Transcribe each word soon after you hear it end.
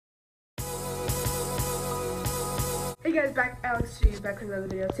Hey guys, Alex G back with another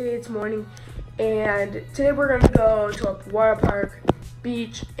video. Today it's morning, and today we're gonna go to a water park,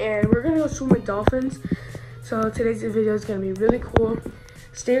 beach, and we're gonna go swim with dolphins. So today's video is gonna be really cool.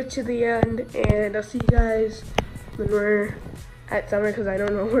 Stay to the end, and I'll see you guys when we're at summer, because I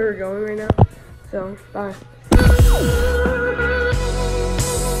don't know where we're going right now. So bye.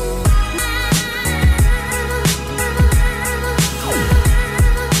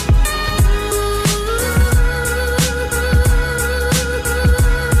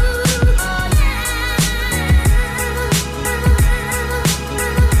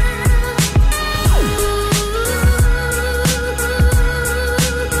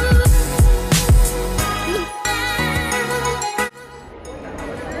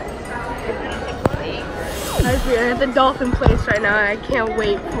 We're at the dolphin place right now. I can't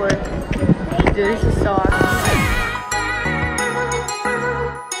wait for it. Dude, this is so awesome.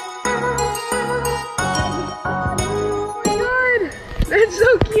 Oh my god! That's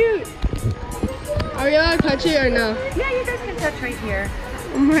so cute! Are we allowed to touch it or no? Yeah, you guys can touch right here.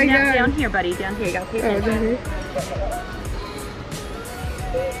 Oh my god. Down here, buddy. Down here. You gotta pay attention.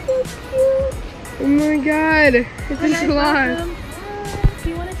 Oh my god. It's a lot. Do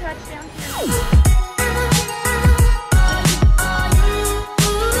you want to touch down here?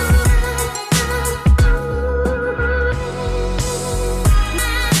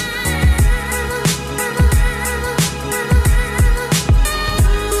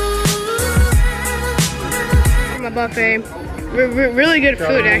 My buffet. Really good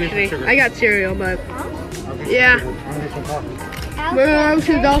food, actually. I got cereal, but yeah. We're going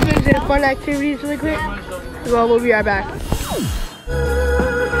to the dolphins and fun activities really quick. Well, we'll be right back.